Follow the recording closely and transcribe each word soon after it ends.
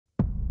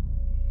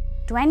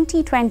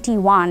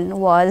2021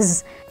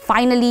 was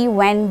finally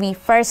when we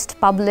first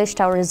published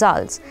our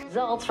results.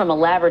 Results from a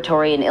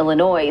laboratory in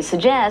Illinois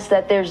suggest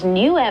that there's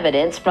new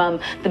evidence from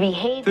the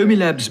behavior.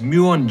 Fermilab's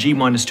Muon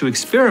g-2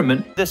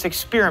 experiment. This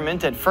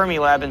experiment at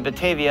Fermilab in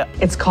Batavia.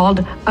 It's called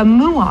a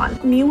muon.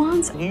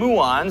 Muons?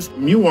 Muons.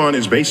 Muon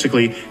is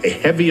basically a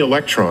heavy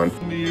electron.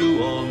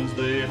 Muons,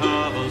 they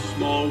have a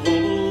small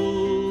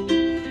hole.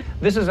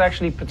 This is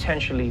actually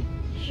potentially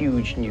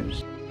huge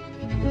news.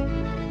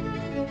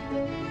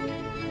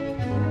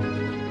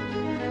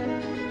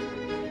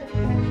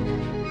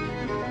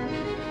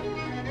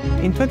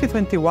 In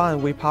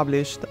 2021, we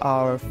published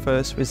our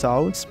first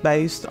results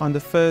based on the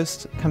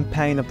first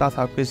campaign of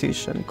data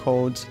acquisition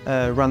called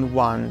Run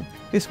 1.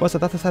 This was a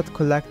dataset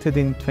collected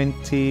in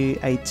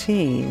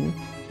 2018.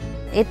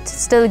 It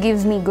still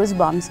gives me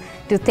goosebumps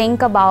to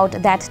think about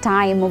that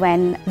time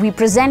when we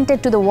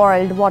presented to the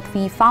world what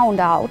we found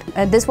out.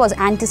 This was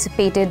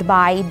anticipated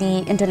by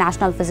the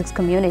international physics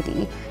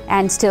community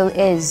and still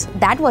is.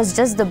 That was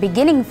just the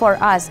beginning for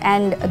us,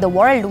 and the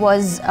world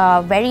was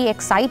very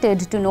excited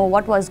to know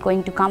what was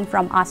going to come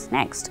from us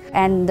next.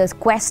 And the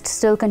quest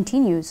still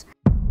continues.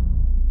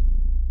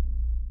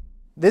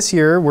 This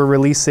year, we're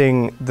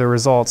releasing the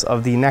results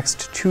of the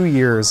next 2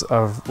 years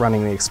of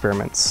running the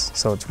experiments.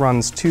 So it's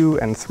runs 2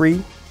 and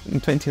 3. In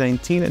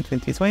 2019 and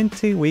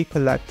 2020, we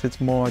collected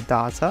more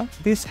data.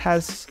 This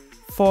has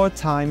 4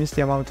 times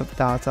the amount of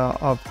data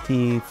of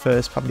the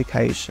first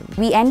publication.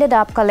 We ended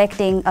up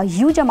collecting a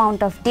huge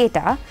amount of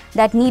data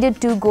that needed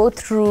to go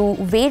through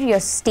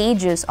various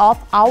stages of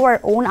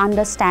our own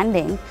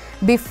understanding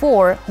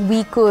before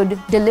we could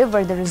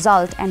deliver the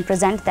result and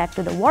present that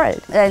to the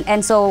world.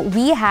 And so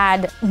we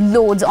had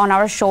loads on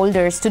our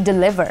shoulders to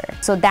deliver.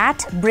 So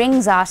that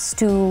brings us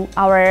to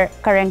our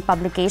current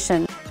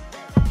publication.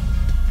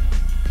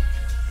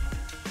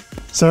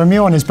 So a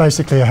muon is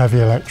basically a heavy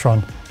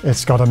electron.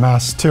 It's got a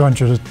mass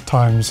 200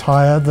 times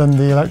higher than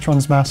the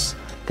electron's mass.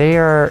 They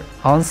are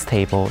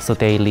unstable, so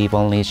they live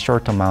only a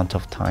short amount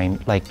of time,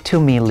 like 2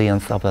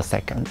 millionths of a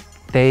second.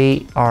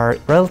 They are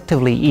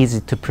relatively easy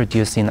to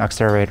produce in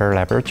accelerator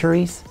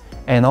laboratories,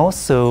 and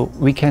also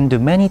we can do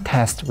many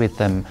tests with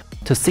them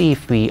to see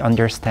if we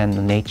understand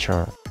the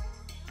nature.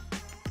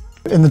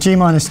 In the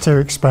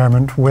g-2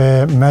 experiment,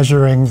 we're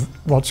measuring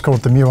what's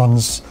called the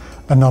muon's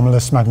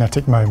anomalous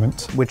magnetic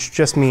moment. Which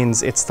just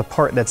means it's the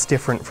part that's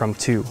different from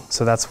 2.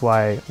 So that's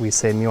why we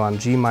say muon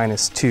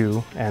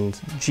g-2, and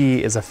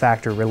g is a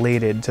factor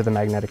related to the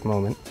magnetic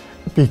moment.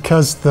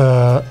 Because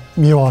the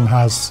muon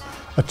has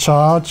a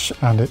charge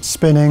and it's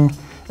spinning,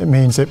 it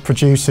means it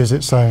produces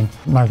its own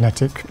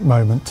magnetic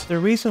moment. The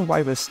reason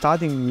why we're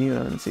studying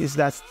muons is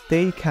that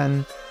they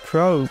can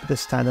probe the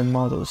standard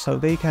model, so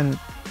they can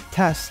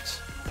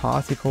test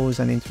particles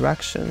and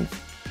interactions.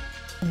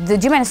 The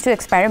g-2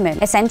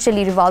 experiment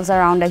essentially revolves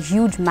around a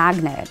huge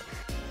magnet.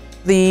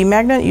 The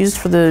magnet used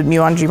for the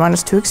Muon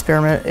g-2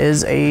 experiment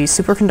is a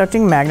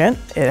superconducting magnet.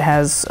 It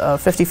has a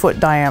 50-foot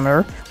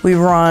diameter. We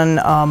run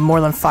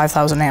more than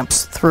 5,000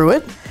 amps through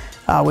it,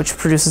 which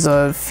produces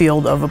a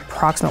field of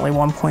approximately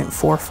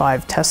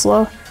 1.45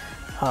 Tesla,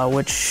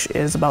 which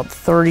is about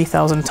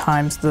 30,000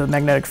 times the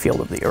magnetic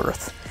field of the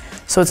Earth.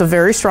 So it's a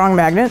very strong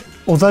magnet.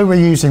 Although we're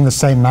using the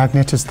same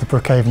magnet as the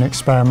Brookhaven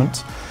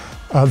experiment,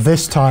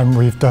 this time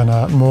we've done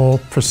a more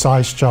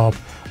precise job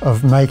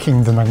of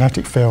making the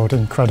magnetic field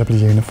incredibly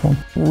uniform.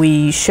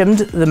 We shimmed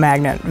the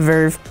magnet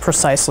very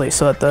precisely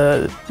so that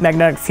the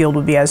magnetic field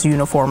would be as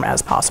uniform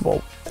as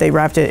possible. They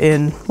wrapped it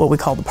in what we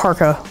call the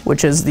parka,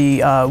 which is the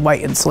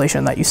white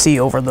insulation that you see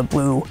over the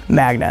blue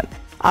magnet.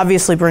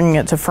 Obviously, bringing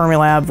it to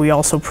Fermilab, we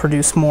also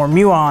produce more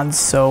muons,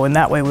 so in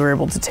that way we were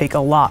able to take a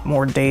lot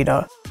more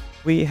data.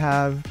 We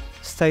have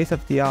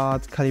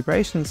state-of-the-art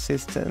calibration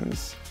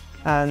systems,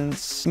 and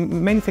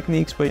many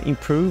techniques were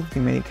improved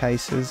in many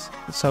cases.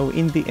 So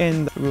in the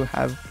end, we'll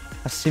have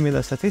a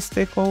similar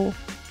statistical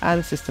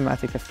and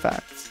systematic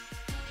effects,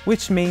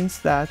 which means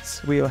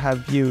that we'll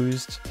have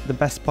used the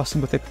best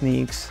possible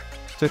techniques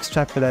to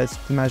extrapolate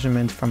the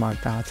measurement from our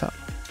data.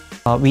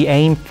 We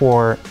aim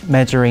for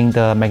measuring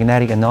the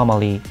magnetic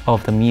anomaly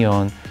of the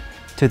muon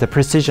to the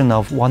precision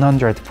of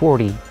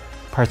 140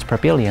 parts per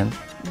billion.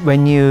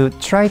 When you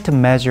try to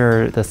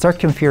measure the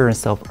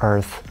circumference of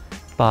Earth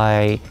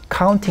by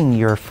counting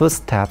your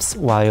footsteps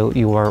while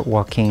you are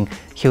walking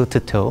heel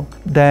to toe,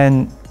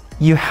 then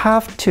you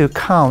have to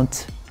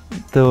count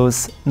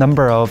those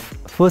number of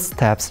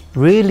footsteps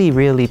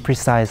really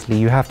precisely.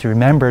 You have to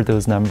remember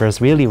those numbers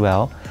really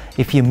well.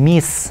 If you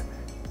miss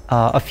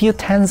a few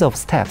tens of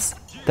steps,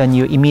 then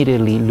you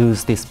immediately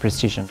lose this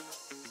precision.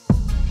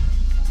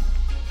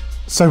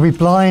 So we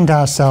blind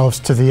ourselves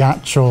to the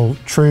actual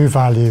true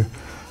value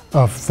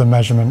of the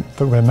measurement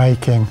that we're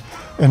making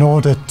in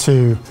order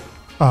to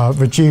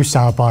reduce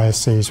our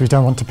biases. We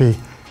don't want to be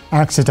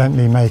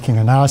accidentally making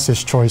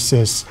analysis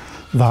choices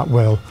that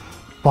will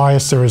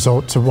bias the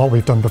result to what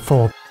we've done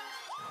before.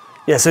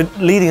 Yeah, so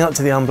leading up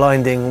to the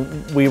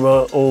unblinding, we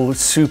were all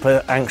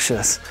super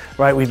anxious,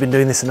 right? We've been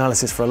doing this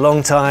analysis for a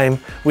long time.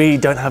 We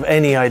don't have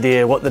any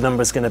idea what the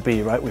number's going to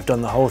be, right? We've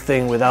done the whole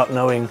thing without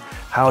knowing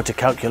how to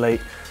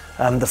calculate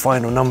the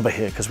final number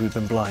here because we've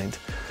been blind.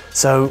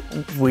 So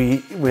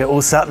we're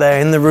all sat there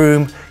in the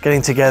room,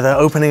 getting together,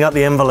 opening up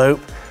the envelope,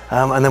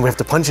 and then we have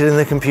to punch it in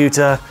the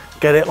computer,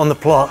 get it on the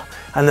plot,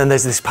 and then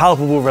there's this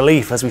palpable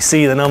relief as we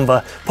see the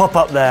number pop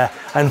up there,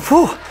 and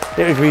whew,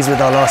 it agrees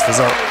with our last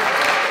result.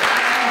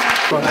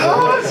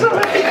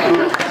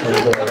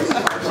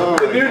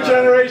 The new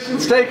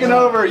generation's taken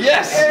over.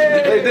 Yes,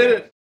 they did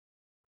it.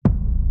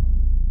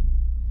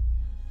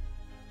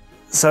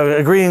 So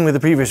agreeing with the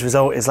previous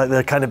result is like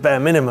the kind of bare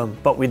minimum,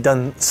 but we've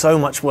done so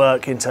much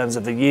work in terms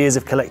of the years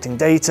of collecting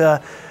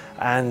data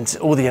and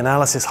all the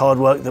analysis hard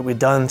work that we've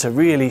done to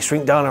really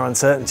shrink down our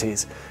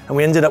uncertainties. And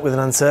we ended up with an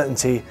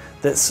uncertainty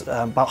that's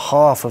about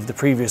half of the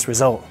previous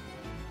result.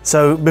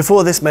 So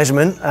before this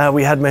measurement,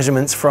 we had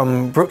measurements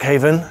from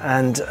Brookhaven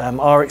and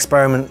our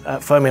experiment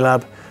at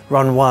Fermilab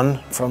Run 1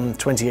 from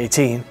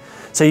 2018.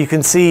 So you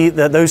can see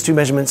that those two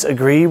measurements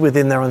agree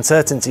within their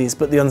uncertainties,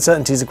 but the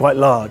uncertainties are quite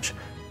large.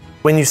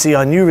 When you see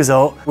our new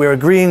result, we're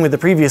agreeing with the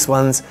previous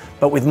ones,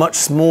 but with much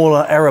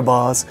smaller error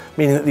bars,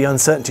 meaning that the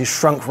uncertainty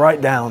shrunk right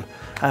down,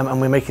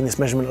 and we're making this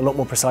measurement a lot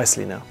more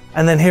precisely now.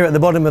 And then here at the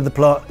bottom of the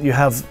plot, you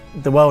have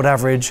the world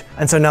average.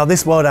 And so now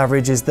this world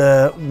average is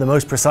the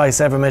most precise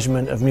ever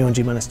measurement of Muon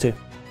G-2.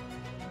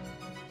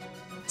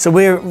 So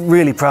we're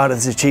really proud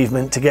of this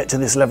achievement to get to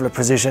this level of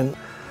precision,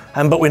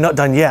 but we're not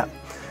done yet.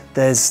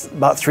 There's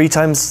about 3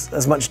 times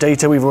as much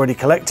data we've already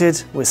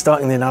collected. We're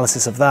starting the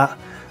analysis of that.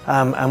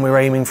 And we're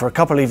aiming for a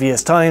couple of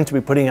years' time to be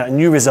putting out a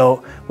new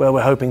result where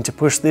we're hoping to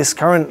push this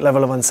current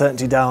level of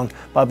uncertainty down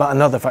by about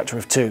another factor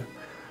of 2.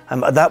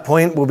 At that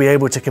point, we'll be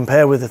able to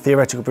compare with the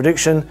theoretical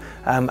prediction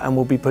and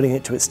we'll be putting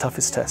it to its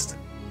toughest test.